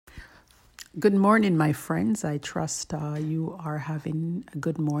Good morning, my friends. I trust you are having a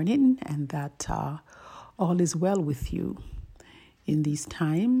good morning and that all is well with you. In these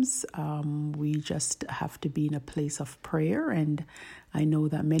times, we just have to be in a place of prayer. And I know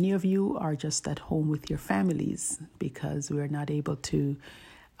that many of you are just at home with your families because we're not able to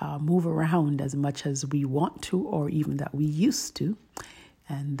move around as much as we want to or even that we used to.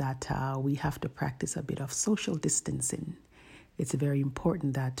 And that we have to practice a bit of social distancing. It's very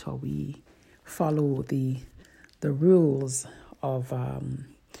important that we follow the rules of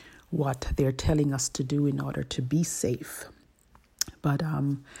what they're telling us to do in order to be safe. But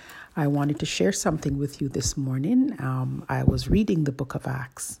I wanted to share something with you this morning. I was reading the book of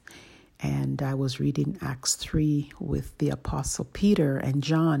Acts, and I was reading Acts 3 with the Apostle Peter and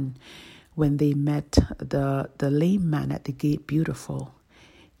John when they met the lame man at the gate beautiful.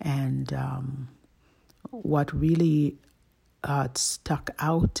 And what really stuck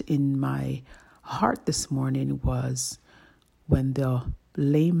out in my heart this morning was when the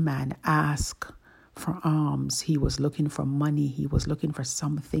lame man asked for alms. He was looking for money. He was looking for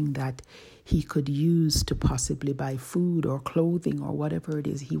something that he could use to possibly buy food or clothing or whatever it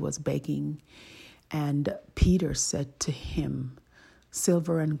is he was begging. And Peter said to him,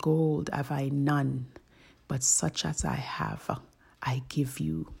 "Silver and gold have I none, but such as I have, I give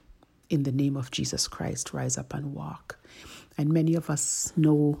you. In the name of Jesus Christ, rise up and walk." And many of us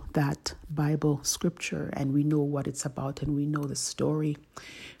know that Bible scripture and we know what it's about and we know the story.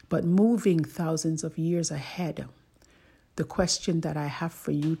 But moving thousands of years ahead, the question that I have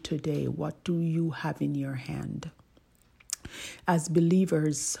for you today, what do you have in your hand? As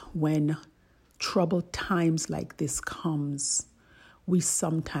believers, when troubled times like this comes, we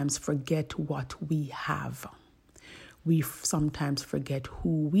sometimes forget what we have. We sometimes forget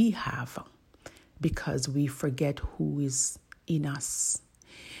who we have because we forget who is in us.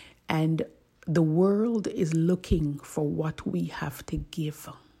 And the world is looking for what we have to give.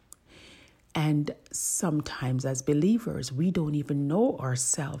 And sometimes as believers, we don't even know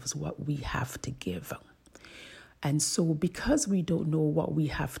ourselves what we have to give. And so because we don't know what we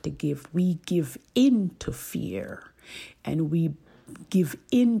have to give, we give into fear and we give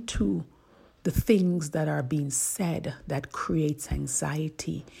into the things that are being said that creates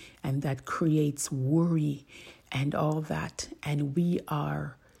anxiety and that creates worry and all that. And we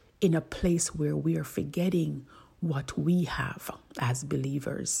are in a place where we are forgetting what we have as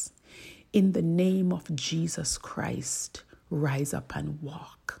believers. In the name of Jesus Christ, rise up and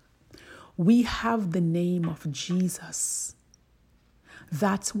walk. We have the name of Jesus.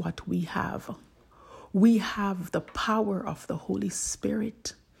 That's what we have. We have the power of the Holy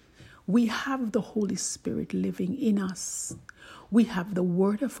Spirit. We have the Holy Spirit living in us. We have the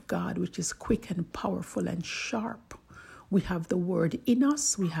Word of God, which is quick and powerful and sharp. We have the Word in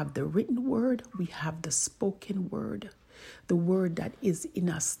us. We have the written Word. We have the spoken Word. The Word that is in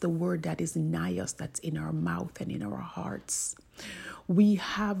us, the Word that is nigh us, that's in our mouth and in our hearts. We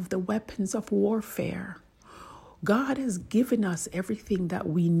have the weapons of warfare. God has given us everything that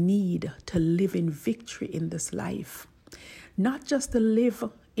we need to live in victory in this life. Not just to live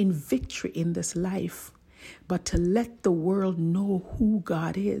in victory in this life, but to let the world know who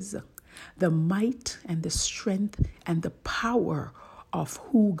God is, the might and the strength and the power of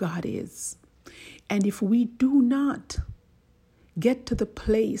who God is. And if we do not get to the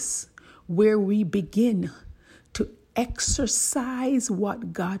place where we begin to exercise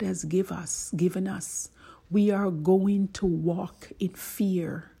what God has given us, we are going to walk in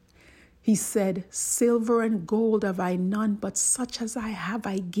fear. He said, "Silver and gold have I none, but such as I have,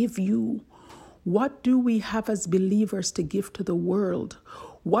 I give you." What do we have as believers to give to the world?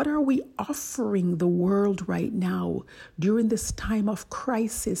 What are we offering the world right now during this time of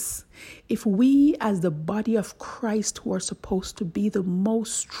crisis? If we as the body of Christ, who are supposed to be the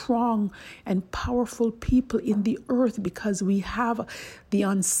most strong and powerful people in the earth because we have the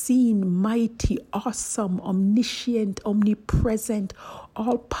unseen, mighty, awesome, omniscient, omnipresent,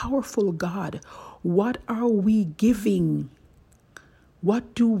 all-powerful God, what are we giving?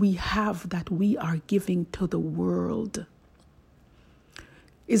 What do we have that we are giving to the world?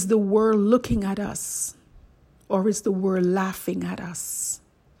 Is the world looking at us, or is the world laughing at us?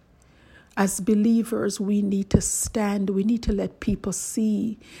 As believers, we need to stand. We need to let people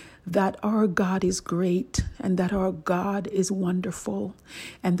see that our God is great and that our God is wonderful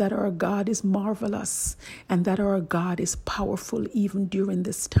and that our God is marvelous and that our God is powerful even during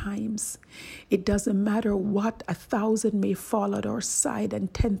these times. It doesn't matter what 1,000 may fall at our side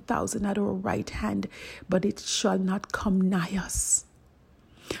and 10,000 at our right hand, but it shall not come nigh us.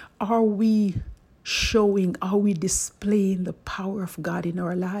 Are we Are we displaying the power of God in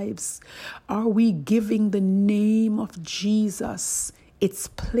our lives? Are we giving the name of Jesus its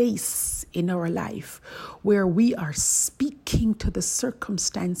place in our life, where we are speaking to the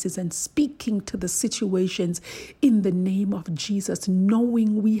circumstances and speaking to the situations in the name of Jesus,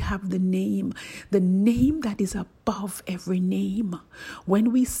 knowing we have the name that is above every name.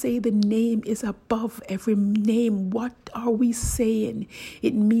 When we say the name is above every name, what are we saying?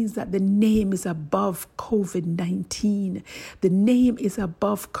 It means that the name is above COVID-19. The name is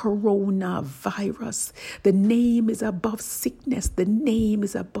above coronavirus. The name is above sickness. The name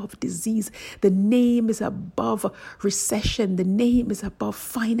is above disease. The name is above recession. The name is above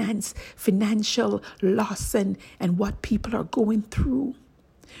financial loss and what people are going through.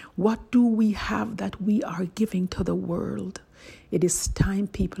 What do we have that we are giving to the world? It is time,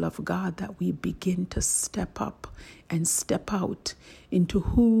 people of God, that we begin to step up and step out into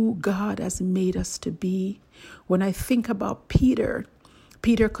who God has made us to be. When I think about Peter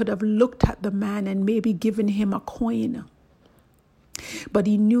could have looked at the man and maybe given him a coin. But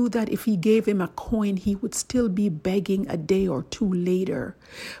he knew that if he gave him a coin, he would still be begging a day or two later.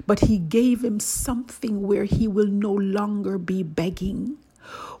 But he gave him something where he will no longer be begging.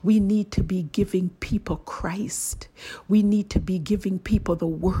 We need to be giving people Christ. We need to be giving people the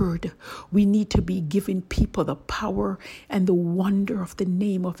word. We need to be giving people the power and the wonder of the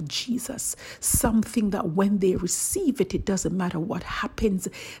name of Jesus. Something that when they receive it, it doesn't matter what happens,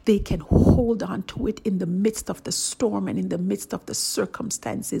 they can hold on to it in the midst of the storm and in the midst of the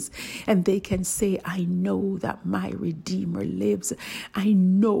circumstances. And they can say, I know that my Redeemer lives. I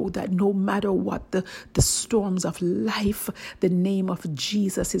know that no matter what the storms of life, the name of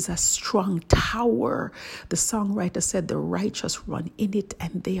Jesus is a strong tower. The songwriter said the righteous run in it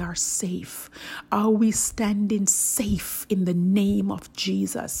and they are safe. Are we standing safe in the name of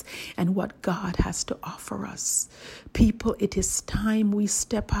Jesus and what God has to offer us? People, it is time we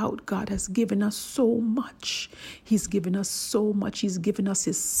step out. God has given us so much. He's given us so much. He's given us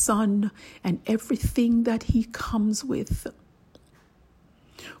his son and everything that he comes with.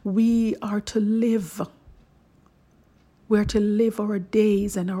 We are to live. We're to live our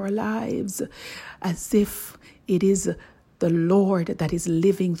days and our lives as if it is the Lord that is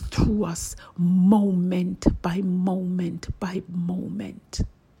living through us moment by moment by moment.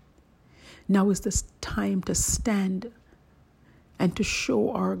 Now is the time to stand and to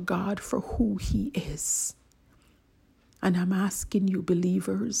show our God for who he is. And I'm asking you,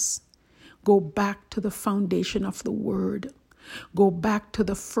 believers, go back to the foundation of the word. Go back to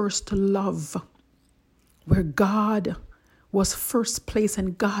the first love, where God was first place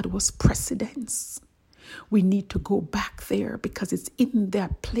and God was precedence. We need to go back there because it's in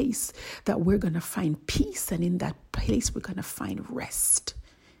that place that we're going to find peace, and in that place we're going to find rest.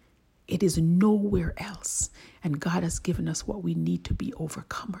 It is nowhere else, and God has given us what we need to be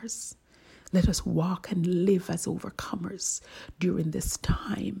overcomers. Let us walk and live as overcomers during this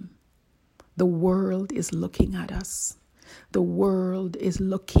time. The world is looking at us. The world is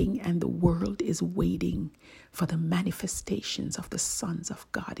looking and the world is waiting for the manifestations of the sons of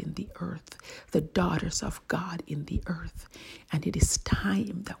God in the earth, the daughters of God in the earth. And it is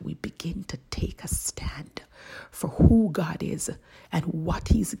time that we begin to take a stand for who God is and what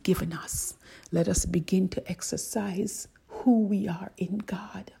he's given us. Let us begin to exercise who we are in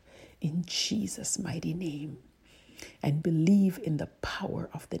God, in Jesus' mighty name, and believe in the power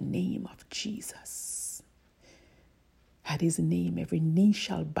of the name of Jesus. At his name, every knee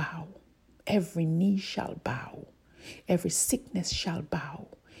shall bow. Every knee shall bow. Every sickness shall bow.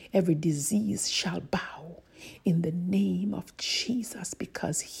 Every disease shall bow in the name of Jesus,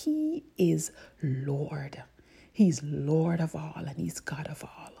 because he is Lord. He's Lord of all and he's God of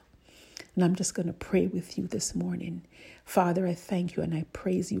all. And I'm just going to pray with you this morning. Father, I thank you and I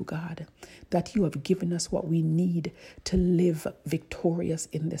praise you, God, that you have given us what we need to live victorious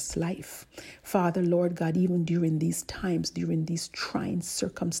in this life. Father, Lord God, even during these times, during these trying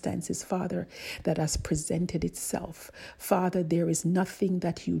circumstances, Father, that has presented itself. Father, there is nothing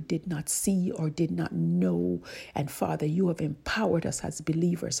that you did not see or did not know. And Father, you have empowered us as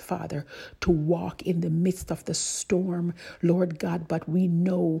believers, Father, to walk in the midst of the storm, Lord God. But we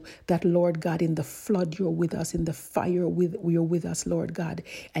know that, Lord God, in the flood, you're with us. In the fire, you're with us, Lord God.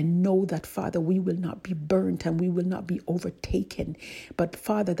 And know that, Father, we will not be burnt and we will not be overtaken. But,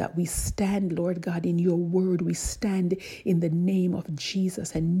 Father, that we stand, Lord God, in your word. We stand in the name of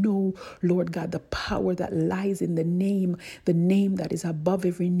Jesus and know, Lord God, the power that lies in the name that is above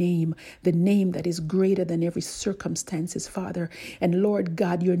every name, the name that is greater than every circumstances, Father. And Lord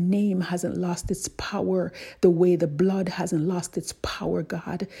God, your name hasn't lost its power the way the blood hasn't lost its power,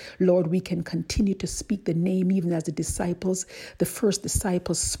 God. Lord, we can continue to speak the name even as the first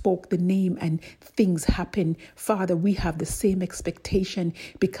disciples spoke the name and things happen. Father, we have the same expectation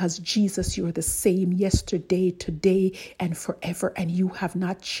because Jesus, you're the same yesterday, today, and forever, and you have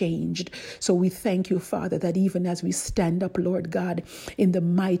not changed. So we thank you, Father, that even as we stand up, Lord God, in the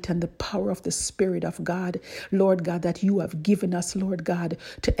might and the power of the Spirit of God, Lord God, that you have given us, Lord God,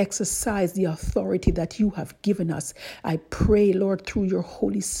 to exercise the authority that you have given us. I pray, Lord, through your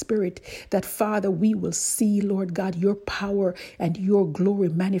Holy Spirit, that, Father, we will see, Lord God, your power and your glory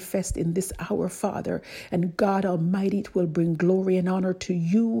manifest in this hour, Father. And God Almighty, it will bring glory and honor to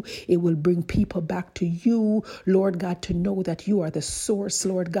you. It will bring people back to you, Lord God, to know that you are the source,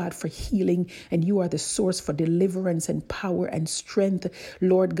 Lord God, for healing, and you are the source for deliverance and power and strength.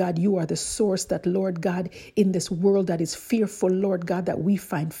 Lord God, you are the source that, Lord God, in this world that is fearful, Lord God, that we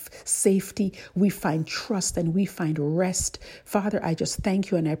find safety, we find trust, and we find rest. Father, I just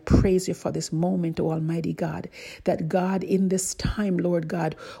thank you and I praise you for this moment, oh Almighty God, that God, in this time, Lord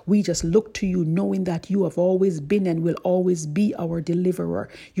God, we just look to you knowing that you have always been and will always be our deliverer.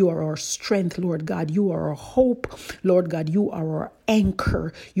 You are our strength, Lord God. You are our hope, Lord God. You are our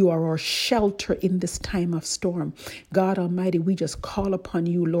anchor. You are our shelter in this time of storm. God Almighty, we just call upon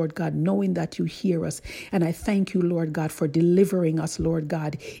you, Lord God, knowing that you hear us. And I thank you, Lord God, for delivering us, Lord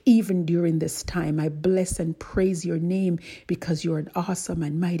God, even during this time. I bless and praise your name because you're an awesome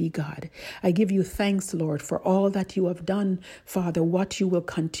and mighty God. I give you thanks, Lord, for all that you have done, Father, what you will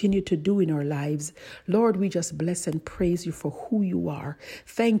continue to do in our lives. Lord, we just bless and praise you for who you are.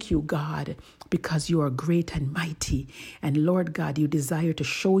 Thank you, God, because you are great and mighty. And Lord God, you desire to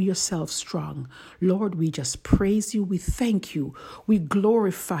show yourself strong. Lord, we just praise you. We thank you. We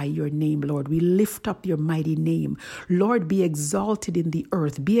glorify your name, Lord. We lift up your mighty name. Lord, be exalted in the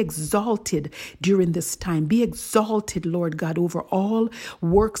earth. Be exalted during this time. Be exalted, Lord God, over all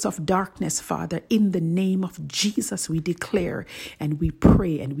works of darkness, Father. In the name of Jesus, we declare and we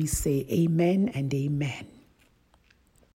pray and we say amen and amen.